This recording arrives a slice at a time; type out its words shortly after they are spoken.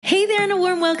Hey there and a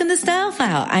warm welcome to Style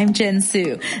File. I'm Jen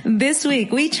Su. This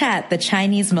week we chat the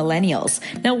Chinese millennials.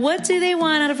 Now what do they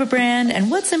want out of a brand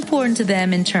and what's important to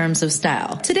them in terms of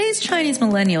style? Today's Chinese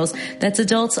millennials, that's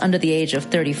adults under the age of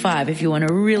 35 if you want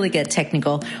to really get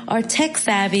technical, are tech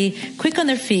savvy, quick on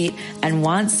their feet, and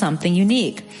want something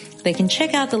unique. They can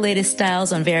check out the latest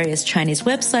styles on various Chinese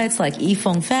websites like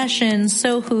Yifeng Fashion,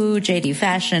 Sohu, JD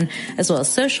Fashion, as well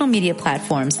as social media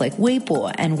platforms like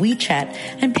Weibo and WeChat,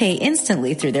 and pay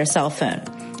instantly through their cell phone.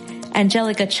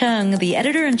 Angelica Chung, the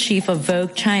editor-in-chief of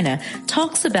Vogue China,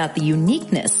 talks about the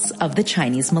uniqueness of the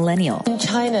Chinese millennial.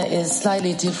 China is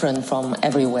slightly different from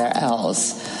everywhere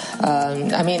else.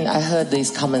 I heard these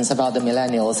comments about the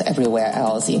millennials everywhere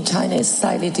else. In China, it's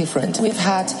slightly different. We've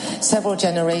had several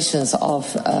generations of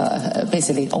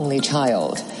basically only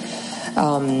child.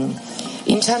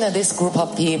 In China, this group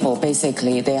of people,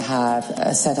 basically, they have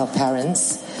a set of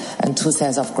parents and two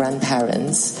sets of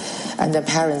grandparents. And the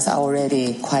parents are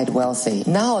already quite wealthy.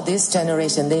 Now, this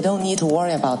generation, they don't need to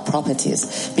worry about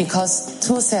properties because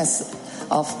two sets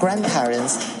of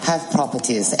grandparents have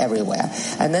properties everywhere.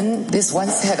 And then this one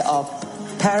set of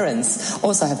parents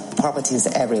also have properties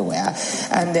everywhere.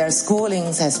 And their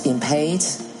schoolings has been paid,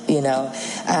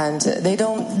 and they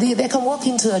can walk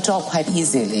into a job quite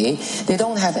easily. They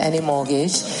don't have any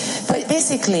mortgage. But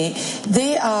basically,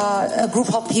 they are a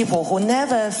group of people who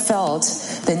never felt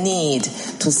the need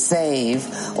to save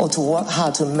or to work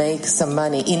hard to make some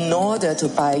money in order to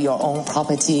buy your own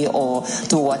property or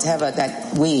do whatever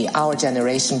that our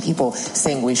generation, people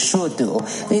think we should do.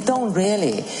 They don't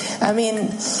really.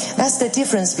 That's the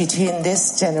difference between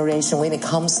this generation when it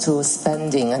comes to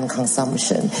spending and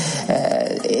consumption.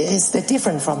 It's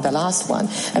different from the last one.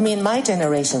 My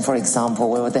generation, for example,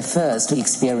 we were the first to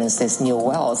experience this new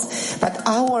wealth. But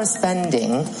our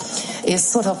spending is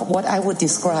sort of what I would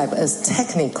describe as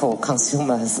technical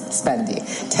consumer spending,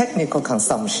 technical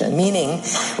consumption, meaning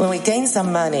when we gain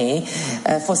some money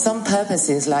for some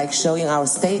purposes like showing our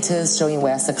status, showing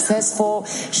we're successful,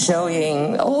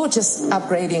 or just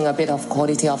upgrading a bit of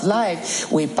quality of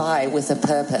life, we buy with a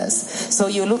purpose. So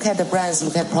you look at the brands,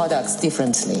 look at products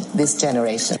differently, this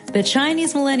generation. The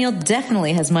Chinese millennial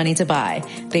definitely has money to buy.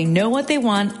 They know what they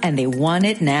want and they want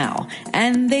it now.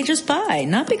 And they just buy,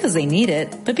 not because they need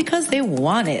it, but because they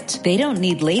want it. They don't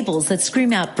need labels that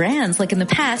scream out brands like in the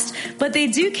past, but they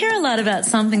do care a lot about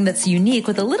something that's unique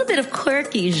with a little bit of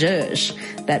quirky zhuzh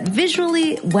that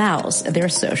visually wows their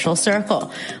social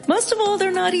circle. Most of all,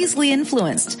 they're not easily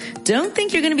influenced. Don't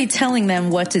think you're going to be telling them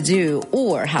what to do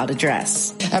or how to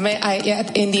dress.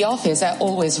 In the office, I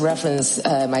always reference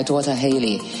my daughter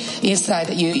Haley. Is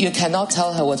that you cannot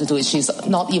tell her what to do. She's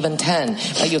not even 10,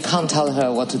 but you can't tell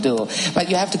her what to do. But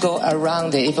you have to go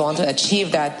around it. If you want to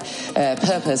achieve that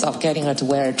purpose of getting her to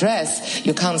wear a dress,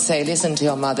 you can't say, listen to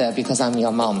your mother because I'm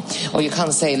your mom. Or you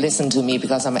can't say, listen to me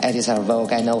because I'm editor of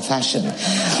Vogue, I know fashion.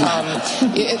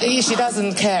 She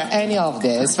doesn't care any of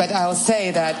this, but I'll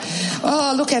say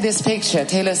that, look at this picture.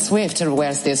 Taylor Swift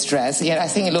wears this dress. Yeah, I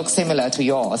think it looks similar to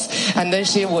yours. And then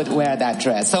she would wear that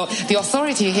dress. So the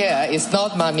authority here is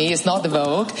not Mommy, it's not the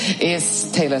Vogue,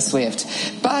 it's Taylor Swift.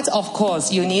 But of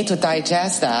course, you need to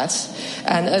digest that.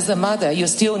 And as a mother, you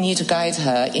still need to guide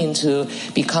her into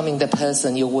becoming the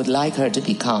person you would like her to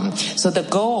become. So the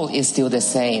goal is still the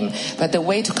same. But the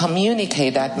way to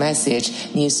communicate that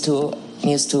message needs to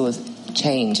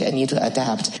change and need to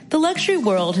adapt. The luxury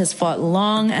world has fought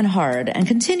long and hard and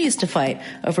continues to fight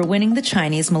over winning the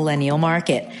Chinese millennial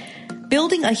market.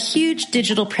 Building a huge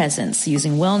digital presence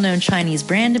using well-known Chinese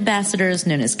brand ambassadors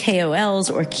known as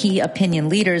KOLs or key opinion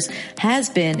leaders has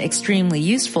been extremely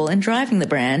useful in driving the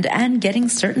brand and getting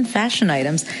certain fashion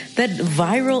items that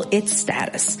viral its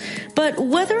status. But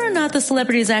whether or not the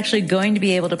celebrity is actually going to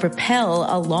be able to propel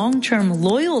a long-term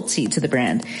loyalty to the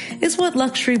brand is what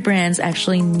luxury brands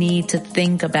actually need to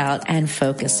think about and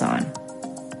focus on.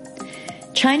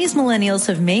 Chinese millennials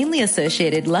have mainly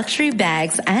associated luxury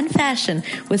bags and fashion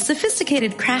with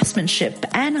sophisticated craftsmanship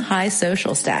and high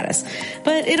social status.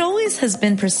 But it always has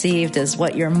been perceived as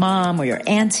what your mom or your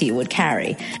auntie would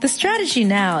carry. The strategy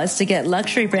now is to get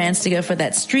luxury brands to go for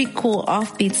that street cool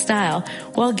offbeat style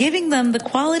while giving them the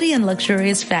quality and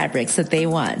luxurious fabrics that they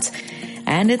want.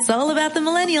 And it's all about the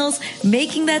millennials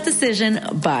making that decision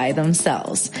by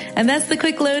themselves. And that's the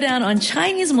quick lowdown on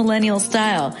Chinese millennial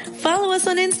style. Follow us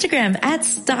on Instagram at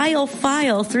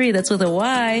StyleFile3. That's with a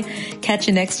Y. Catch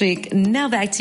you next week. Now back to you.